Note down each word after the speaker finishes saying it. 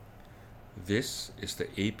This is the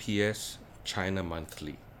APS China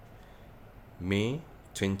Monthly, May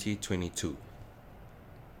 2022.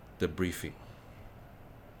 The briefing.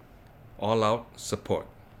 All-out support.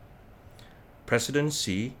 President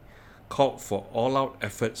Xi called for all-out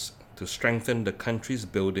efforts to strengthen the country's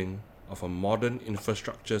building of a modern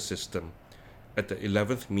infrastructure system at the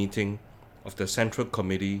 11th meeting of the Central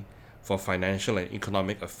Committee for Financial and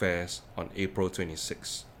Economic Affairs on April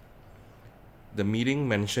 26. The meeting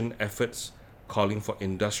mentioned efforts calling for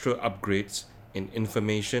industrial upgrades in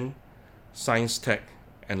information, science tech,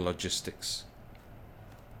 and logistics.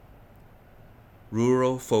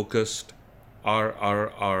 Rural-focused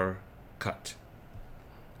RRR cut.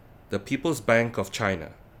 The People's Bank of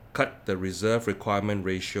China cut the reserve requirement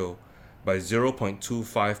ratio by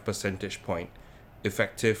 0.25 percentage point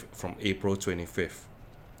effective from April 25th.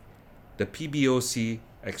 The PBOC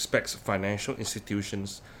expects financial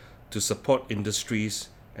institutions to support industries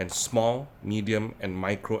and small, medium, and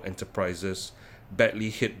micro enterprises badly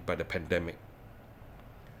hit by the pandemic.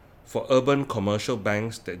 For urban commercial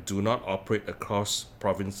banks that do not operate across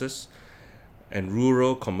provinces and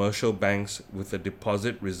rural commercial banks with a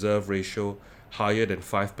deposit reserve ratio higher than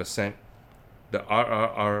 5%, the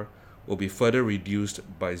RRR will be further reduced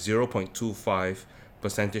by 0.25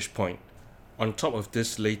 percentage point on top of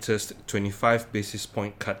this latest 25 basis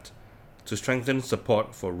point cut to strengthen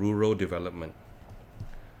support for rural development.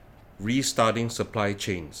 Restarting supply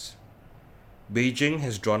chains. Beijing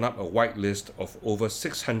has drawn up a white list of over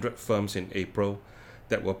 600 firms in April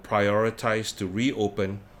that were prioritized to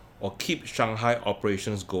reopen or keep Shanghai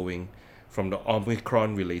operations going from the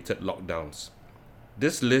Omicron-related lockdowns.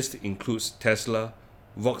 This list includes Tesla,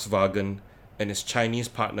 Volkswagen, and its Chinese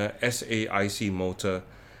partner SAIC Motor,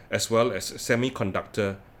 as well as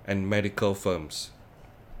semiconductor and medical firms.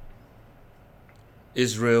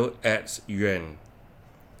 Israel adds yuan.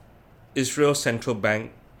 Israel's central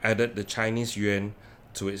bank added the Chinese yuan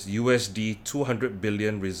to its USD 200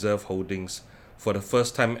 billion reserve holdings for the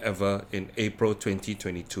first time ever in April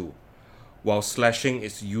 2022, while slashing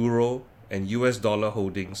its euro and US dollar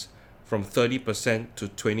holdings from 30% to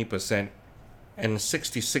 20% and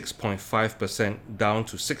 66.5% down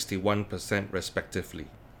to 61% respectively.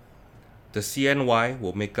 The CNY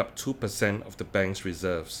will make up 2% of the bank's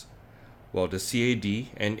reserves, while the CAD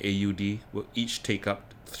and AUD will each take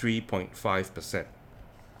up 3.5%.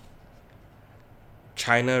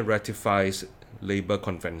 China ratifies labor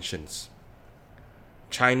conventions.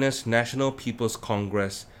 China's National People's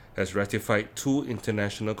Congress has ratified 2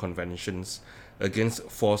 international conventions against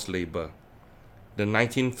forced labor: the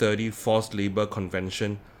 1930 Forced Labor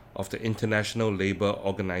Convention of the International Labour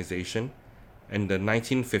Organization and the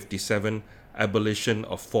 1957 Abolition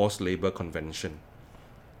of Forced Labor Convention.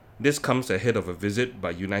 This comes ahead of a visit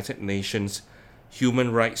by United Nations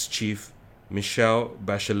Human Rights Chief Michelle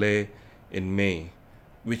Bachelet in May,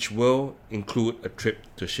 which will include a trip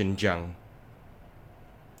to Xinjiang.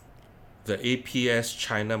 The APS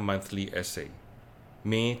China Monthly Essay,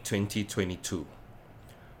 May 2022.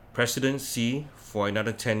 President Xi for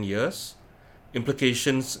another 10 years?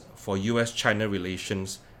 Implications for US-China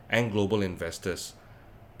relations and global investors,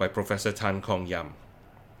 by Professor Tan Kong Yam.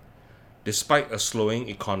 Despite a slowing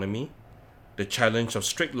economy, the challenge of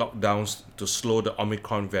strict lockdowns to slow the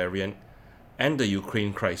Omicron variant, and the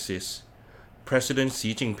Ukraine crisis, President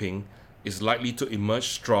Xi Jinping is likely to emerge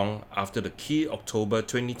strong after the key October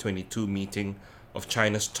 2022 meeting of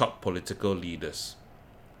China's top political leaders.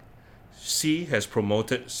 Xi has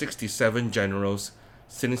promoted 67 generals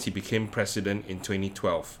since he became president in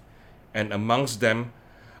 2012, and amongst them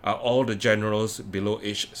are all the generals below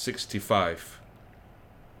age 65.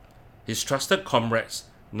 His trusted comrades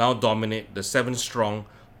now dominate the 7-strong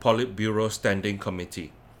Politburo Standing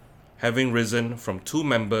Committee, having risen from 2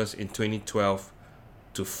 members in 2012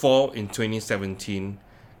 to 4 in 2017,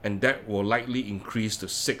 and that will likely increase to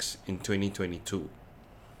 6 in 2022.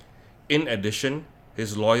 In addition,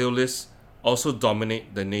 his loyalists also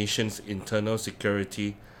dominate the nation's internal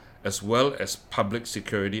security as well as public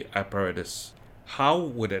security apparatus. How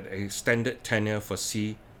would an extended tenure for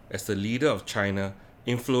Xi as the leader of China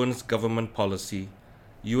influence government policy,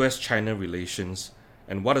 US-China relations,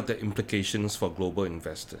 and what are the implications for global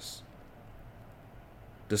investors?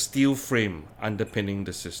 The steel frame underpinning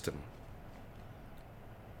the system.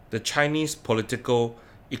 The Chinese political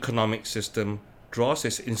economic system draws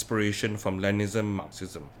its inspiration from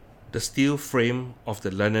Leninism-Marxism. The steel frame of the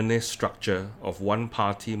Leninist structure of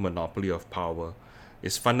one-party monopoly of power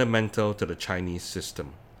is fundamental to the Chinese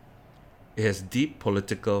system. It has deep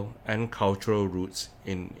political and cultural roots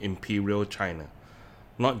in imperial China,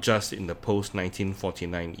 not just in the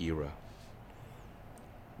post-1949 era.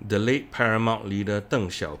 the late Paramount leader Deng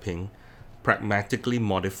Xiaoping pragmatically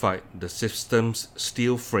modified the system's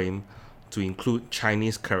steel frame to include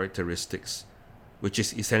Chinese characteristics, which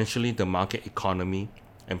is essentially the market economy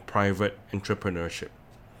and private entrepreneurship.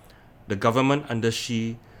 The government under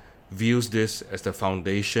Xi views this as the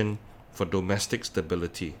foundation for domestic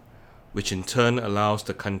stability, which in turn allows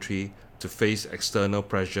the country to face external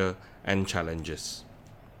pressure and challenges.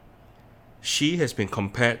 Xi has been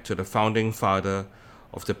compared to the founding father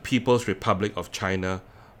of the People's Republic of China,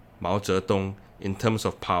 Mao Zedong, in terms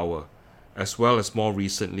of power, as well as more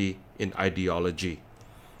recently in ideology,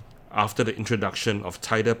 after the introduction of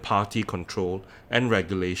tighter party control and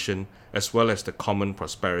regulation, as well as the common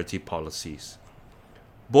prosperity policies.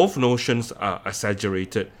 Both notions are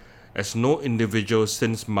exaggerated, as no individual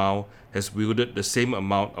since Mao has wielded the same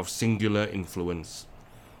amount of singular influence.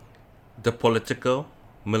 The political,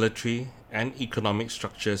 military, and economic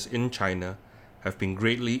structures in China have been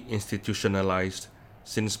greatly institutionalized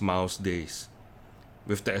since Mao's days,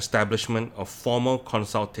 with the establishment of formal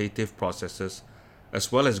consultative processes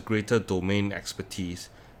as well as greater domain expertise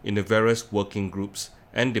in the various working groups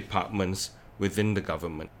and departments within the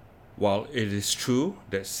government. While it is true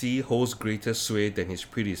that Xi holds greater sway than his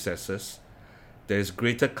predecessors, there is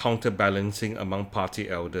greater counterbalancing among party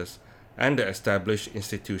elders and the established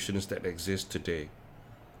institutions that exist today.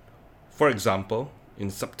 For example, in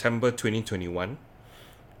September 2021,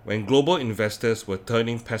 when global investors were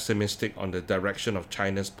turning pessimistic on the direction of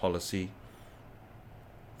China's policy,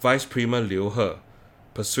 Vice Premier Liu He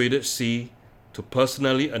persuaded Xi to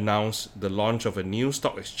personally announce the launch of a new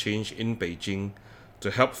stock exchange in Beijing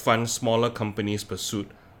to help fund smaller companies' pursuit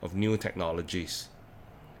of new technologies.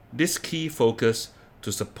 This key focus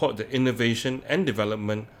to support the innovation and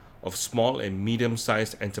development of small and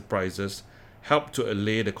medium-sized enterprises helped to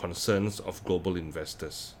allay the concerns of global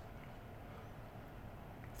investors.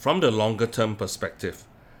 From the longer-term perspective,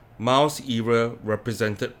 Mao's era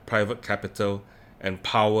represented private capital and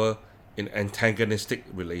power in antagonistic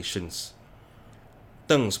relations.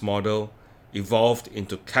 Deng's model evolved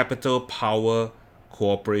into capital power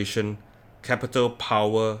cooperation, capital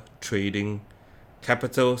power trading,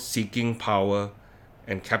 capital seeking power,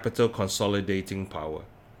 and capital consolidating power.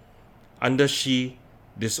 Under Xi,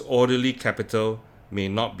 disorderly capital may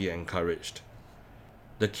not be encouraged.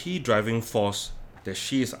 The key driving force that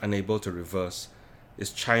Xi is unable to reverse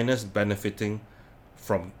is China's benefiting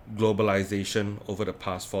from globalization over the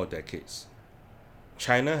past 4 decades.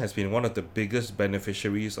 China has been one of the biggest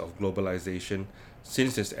beneficiaries of globalization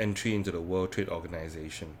since its entry into the World Trade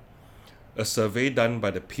Organization. A survey done by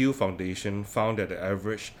the Pew Foundation found that the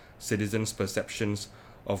average citizen's perceptions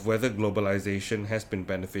of whether globalization has been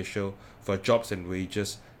beneficial for jobs and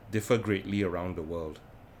wages differ greatly around the world.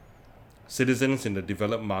 Citizens in the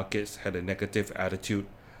developed markets had a negative attitude,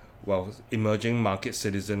 while emerging market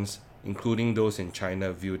citizens, including those in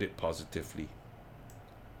China, viewed it positively.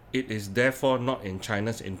 It is therefore not in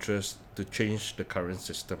China's interest to change the current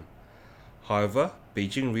system. However,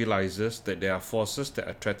 Beijing realizes that there are forces that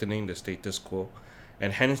are threatening the status quo,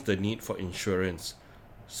 and hence the need for insurance,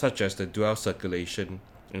 such as the dual circulation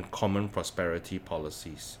and common prosperity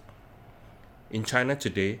policies. In China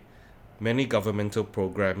today, many governmental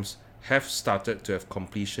programs have started to have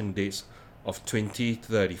completion dates of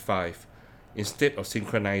 2035, instead of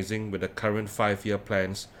synchronizing with the current 5-year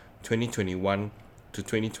plan's 2021 to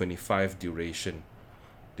 2025 duration.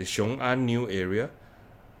 The Xiong'an New Area,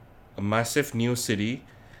 a massive new city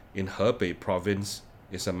in Hebei province,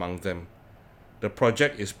 is among them. The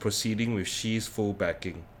project is proceeding with Xi's full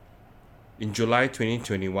backing. In July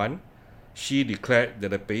 2021, Xi declared that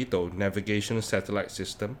the Beidou navigation satellite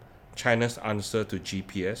system, China's answer to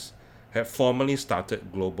GPS, had formally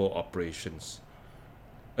started global operations.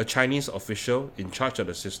 A Chinese official in charge of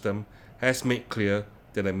the system has made clear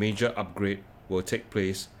that a major upgrade will take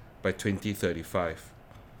place by 2035.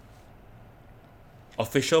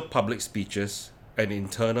 Official public speeches and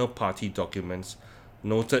internal party documents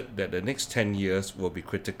noted that the next 10 years will be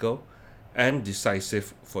critical and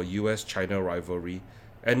decisive for US-China rivalry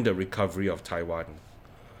and the recovery of Taiwan.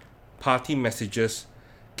 Party messages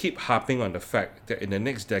keep harping on the fact that in the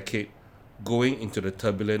next decade, going into the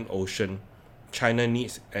turbulent ocean, China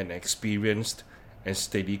needs an experienced and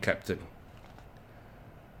steady captain.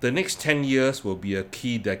 The next 10 years will be a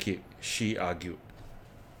key decade, Xi argued.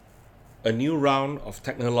 A new round of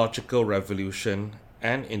technological revolution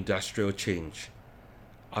and industrial change,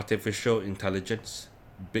 artificial intelligence,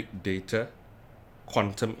 big data,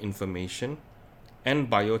 quantum information, and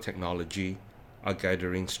biotechnology are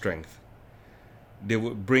gathering strength. They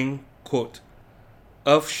would bring, quote,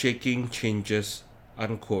 earth-shaking changes,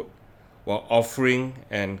 unquote, while offering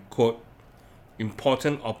an, quote,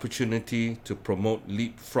 important opportunity to promote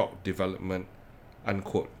leapfrog development,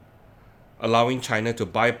 unquote, allowing China to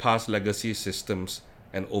bypass legacy systems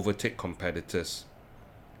and overtake competitors.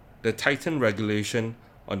 The tightened regulation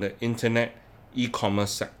on the internet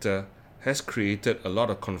e-commerce sector has created a lot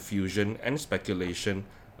of confusion and speculation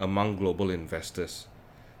among global investors.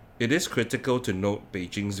 It is critical to note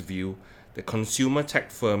Beijing's view that consumer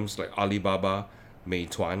tech firms like Alibaba,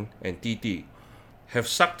 Meituan, and Didi have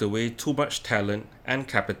sucked away too much talent and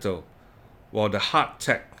capital, while the hard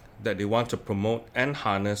tech that they want to promote and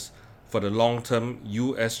harness for the long-term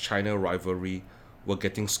US-China rivalry were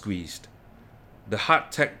getting squeezed. The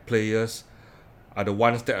hard tech players are the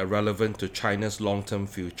ones that are relevant to China's long-term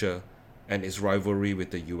future and its rivalry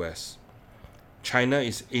with the US. China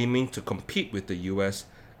is aiming to compete with the US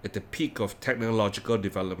at the peak of technological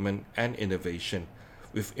development and innovation,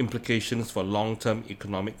 with implications for long-term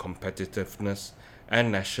economic competitiveness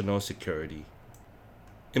and national security.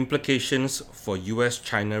 Implications for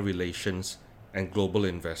US-China relations and global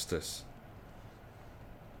investors.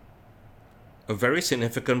 A very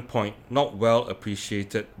significant point not well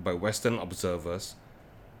appreciated by Western observers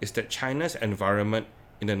is that China's environment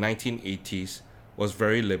in the 1980s was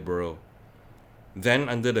very liberal. Then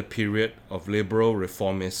under the period of liberal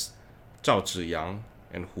reformists Zhao Ziyang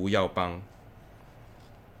and Hu Yaobang.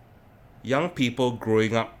 Young people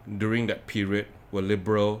growing up during that period were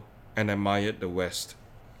liberal and admired the West.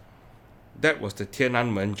 That was the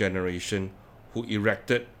Tiananmen generation who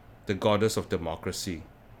erected the goddess of democracy.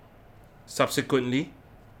 Subsequently,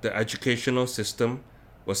 the educational system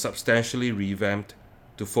was substantially revamped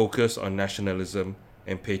to focus on nationalism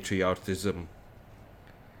and patriotism.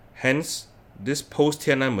 Hence, this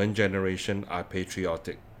post-Tiananmen generation are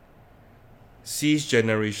patriotic. Xi's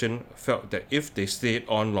generation felt that if they stayed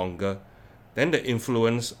on longer, then the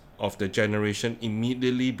influence of the generation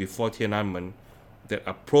immediately before Tiananmen that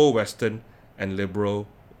are pro-Western and liberal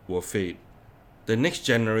will fade. The next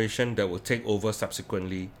generation that will take over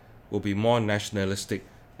subsequently will be more nationalistic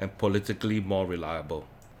and politically more reliable.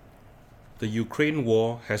 The Ukraine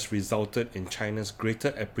war has resulted in China's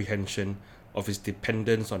greater apprehension of its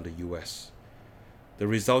dependence on the US. The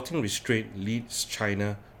resulting restraint leads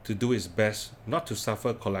China to do its best not to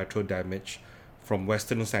suffer collateral damage from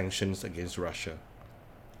Western sanctions against Russia.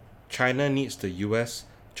 China needs the US,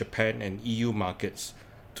 Japan, and EU markets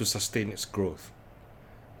to sustain its growth.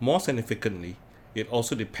 More significantly, it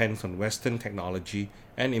also depends on Western technology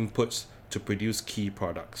and inputs to produce key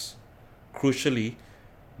products. Crucially,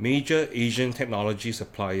 major Asian technology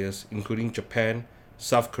suppliers, including Japan,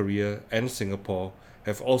 South Korea, and Singapore,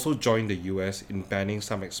 have also joined the US in banning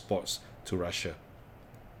some exports to Russia.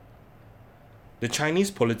 The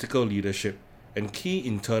Chinese political leadership and key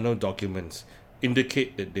internal documents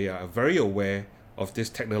indicate that they are very aware of this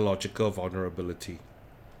technological vulnerability.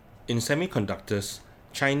 In semiconductors,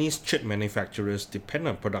 Chinese chip manufacturers depend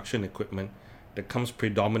on production equipment that comes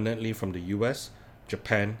predominantly from the US,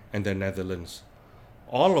 Japan, and the Netherlands,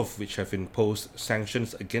 all of which have imposed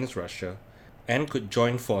sanctions against Russia and could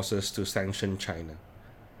join forces to sanction China.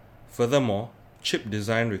 Furthermore, chip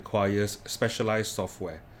design requires specialized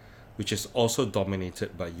software, which is also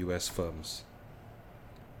dominated by US firms.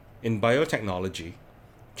 In biotechnology,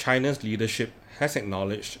 China's leadership has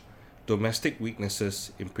acknowledged domestic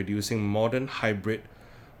weaknesses in producing modern hybrid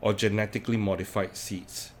or genetically modified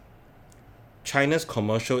seeds. China's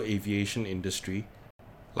commercial aviation industry,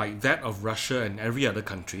 like that of Russia and every other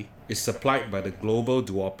country, is supplied by the global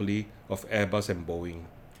duopoly of Airbus and Boeing.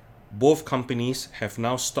 Both companies have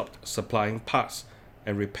now stopped supplying parts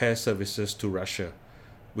and repair services to Russia,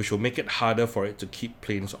 which will make it harder for it to keep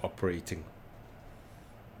planes operating.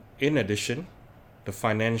 In addition, the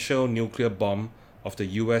financial nuclear bomb of the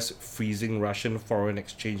US freezing Russian foreign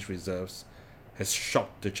exchange reserves has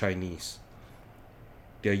shocked the Chinese.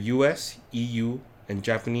 Their US, EU, and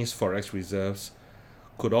Japanese forex reserves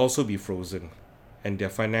could also be frozen, and their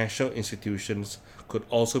financial institutions could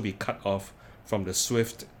also be cut off from the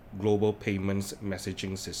SWIFT global payments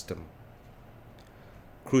messaging system.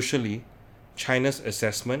 Crucially, China's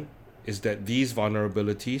assessment is that these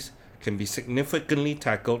vulnerabilities can be significantly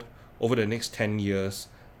tackled over the next 10 years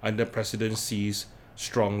under President Xi's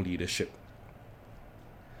strong leadership.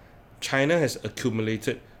 China has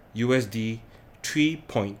accumulated USD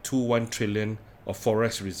 3.21 trillion of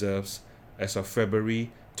forex reserves as of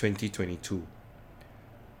February 2022.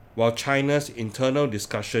 While China's internal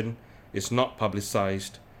discussion is not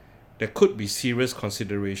publicized, there could be serious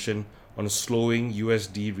consideration on slowing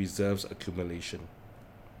USD reserves accumulation.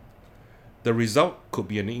 The result could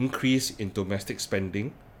be an increase in domestic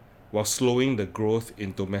spending, while slowing the growth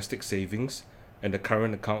in domestic savings and the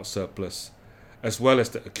current account surplus, as well as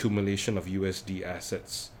the accumulation of USD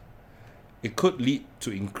assets. It could lead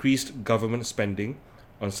to increased government spending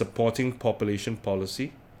on supporting population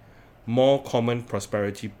policy, more common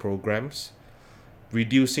prosperity programs,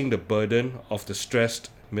 reducing the burden of the stressed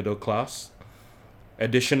middle class,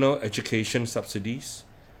 additional education subsidies,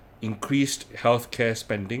 increased healthcare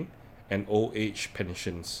spending, and old age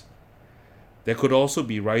pensions. There could also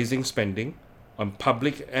be rising spending on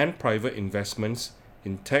public and private investments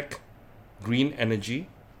in tech, green energy,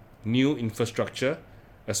 new infrastructure,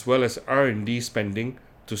 as well as R&D spending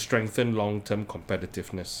to strengthen long-term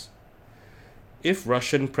competitiveness. If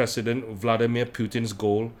Russian President Vladimir Putin's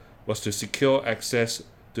goal was to secure access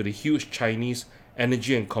to the huge Chinese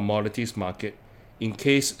energy and commodities market in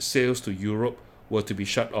case sales to Europe were to be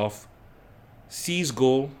shut off, Xi's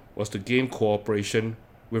goal was to gain cooperation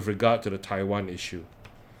with regard to the Taiwan issue.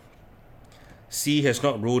 Xi has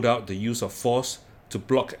not ruled out the use of force to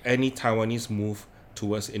block any Taiwanese move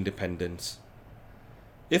towards independence.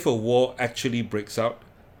 If a war actually breaks out,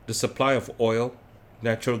 the supply of oil,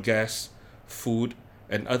 natural gas, food,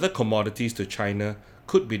 and other commodities to China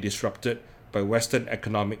could be disrupted by Western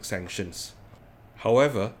economic sanctions.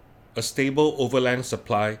 However, a stable overland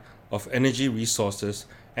supply of energy resources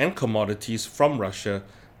and commodities from Russia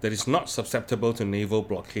that is not susceptible to naval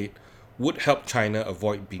blockade would help China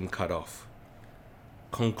avoid being cut off.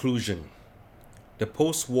 Conclusion: the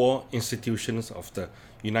post-war institutions of the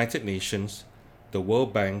United Nations, the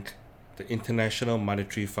World Bank, the International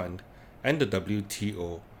Monetary Fund, and the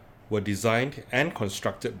WTO were designed and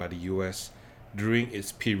constructed by the US during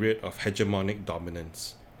its period of hegemonic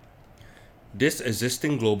dominance. This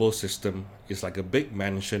existing global system is like a big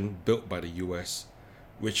mansion built by the US,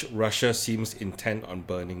 which Russia seems intent on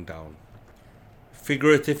burning down.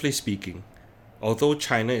 Figuratively speaking, although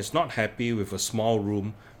China is not happy with a small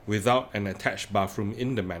room without an attached bathroom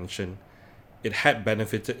in the mansion, it had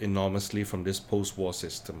benefited enormously from this post-war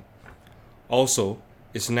system. Also,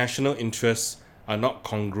 its national interests are not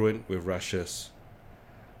congruent with Russia's.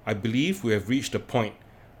 I believe we have reached a point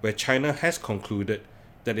where China has concluded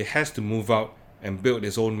that it has to move out and build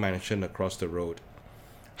its own mansion across the road.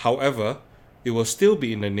 However, it will still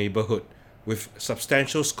be in the neighborhood with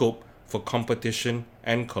substantial scope for competition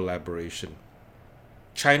and collaboration.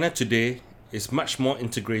 China today is much more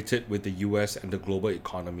integrated with the US and the global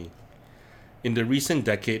economy. In the recent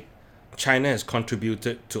decade, China has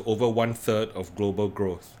contributed to over 1/3 of global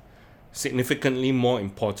growth, significantly more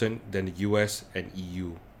important than the US and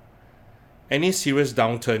EU. Any serious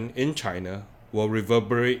downturn in China will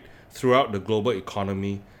reverberate throughout the global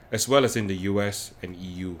economy as well as in the US and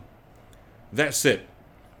EU. That said,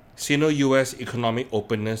 Sino-US economic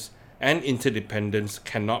openness and interdependence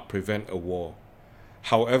cannot prevent a war.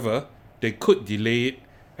 However, they could delay it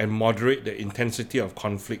and moderate the intensity of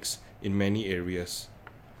conflicts in many areas.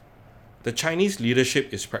 The Chinese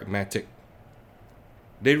leadership is pragmatic.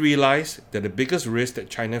 They realize that the biggest risk that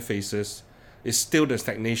China faces is still the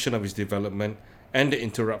stagnation of its development and the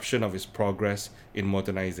interruption of its progress in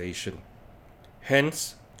modernization.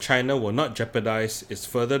 Hence, China will not jeopardize its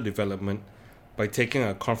further development by taking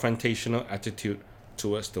a confrontational attitude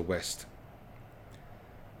towards the West.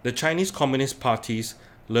 The Chinese Communist Party's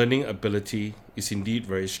learning ability is indeed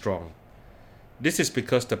very strong. This is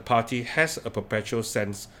because the party has a perpetual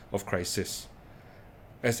sense of crisis.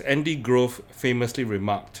 As Andy Grove famously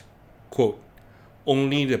remarked, quote,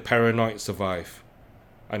 "Only the paranoid survive,"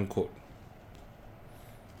 unquote.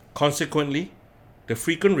 Consequently, the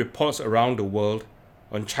frequent reports around the world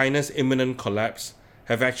on China's imminent collapse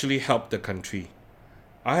have actually helped the country.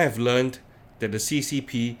 I have learned that the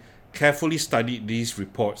CCP carefully studied these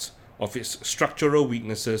reports of its structural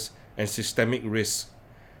weaknesses and systemic risks,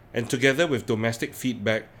 and together with domestic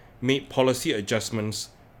feedback, made policy adjustments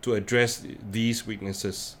to address these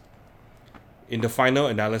weaknesses. In the final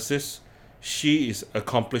analysis, Xi is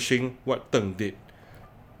accomplishing what Deng did,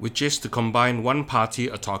 which is to combine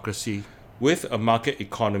one-party autocracy with a market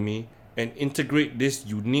economy and integrate this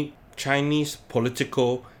unique Chinese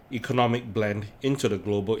political economic blend into the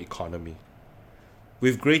global economy.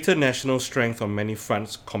 With greater national strength on many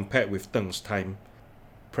fronts compared with Deng's time,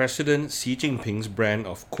 President Xi Jinping's brand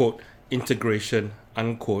of, quote, integration,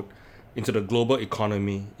 unquote, into the global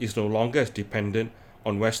economy is no longer as dependent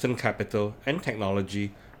on Western capital and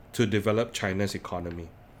technology to develop China's economy.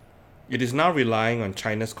 It is now relying on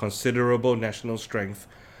China's considerable national strength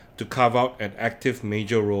to carve out an active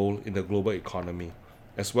major role in the global economy,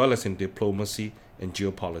 as well as in diplomacy and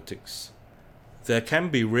geopolitics. There can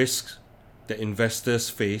be risks that investors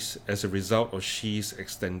face as a result of Xi's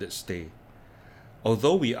extended stay.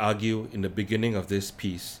 Although we argue in the beginning of this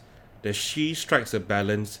piece that Xi strikes a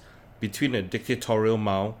balance between a dictatorial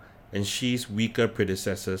Mao and Xi's weaker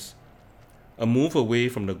predecessors, a move away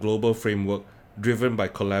from the global framework driven by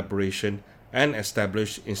collaboration and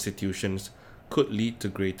established institutions could lead to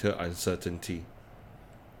greater uncertainty.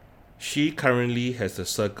 Xi currently has a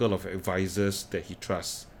circle of advisors that he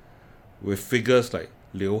trusts, with figures like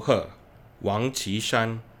Liu He, Wang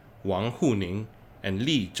Qishan, Wang Huning, and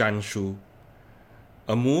Li Zhanshu.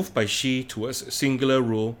 A move by Xi towards singular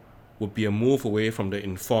rule would be a move away from the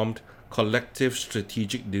informed, collective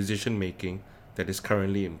strategic decision-making that is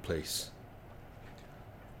currently in place.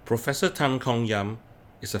 Professor Tan Kong Yam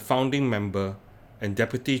is a founding member and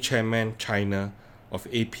Deputy Chairman China of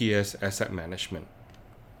APS Asset Management.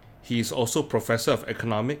 He is also Professor of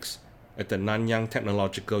Economics at the Nanyang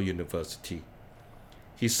Technological University.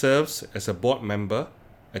 He serves as a board member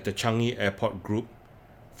at the Changi Airport Group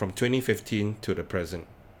from 2015 to the present.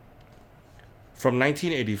 From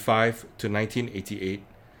 1985 to 1988,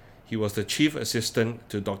 he was the Chief Assistant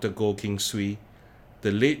to Dr. Goh Keng Swee,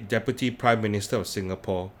 the late Deputy Prime Minister of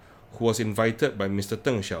Singapore, who was invited by Mr.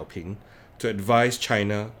 Deng Xiaoping to advise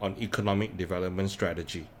China on economic development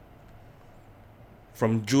strategy.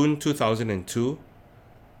 From June 2002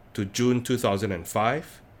 to June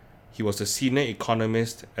 2005, he was a senior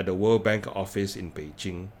economist at the World Bank office in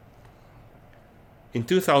Beijing. In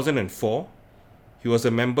 2004, he was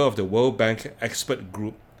a member of the World Bank Expert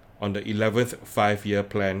Group on the 11th Five-Year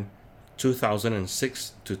Plan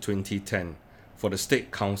 2006 to 2010 for the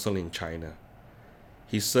State Council in China.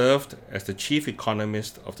 He served as the chief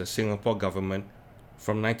economist of the Singapore government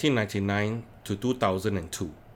from 1999 to 2002.